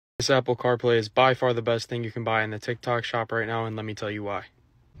This Apple CarPlay is by far the best thing you can buy in the TikTok shop right now, and let me tell you why.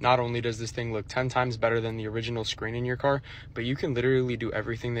 Not only does this thing look 10 times better than the original screen in your car, but you can literally do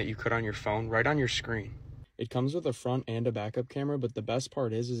everything that you could on your phone right on your screen. It comes with a front and a backup camera, but the best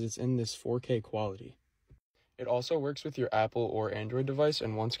part is it's in this 4K quality. It also works with your Apple or Android device,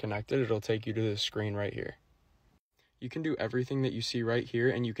 and once connected, it'll take you to the screen right here. You can do everything that you see right here,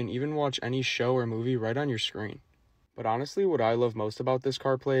 and you can even watch any show or movie right on your screen. But honestly, what I love most about this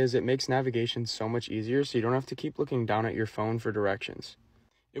CarPlay is it makes navigation so much easier, so you don't have to keep looking down at your phone for directions.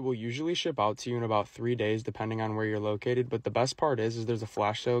 It will usually ship out to you in about 3 days depending on where you're located, but the best part is there's a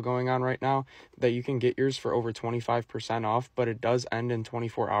flash sale going on right now that you can get yours for over 25% off, but it does end in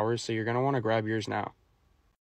 24 hours, so you're going to want to grab yours now.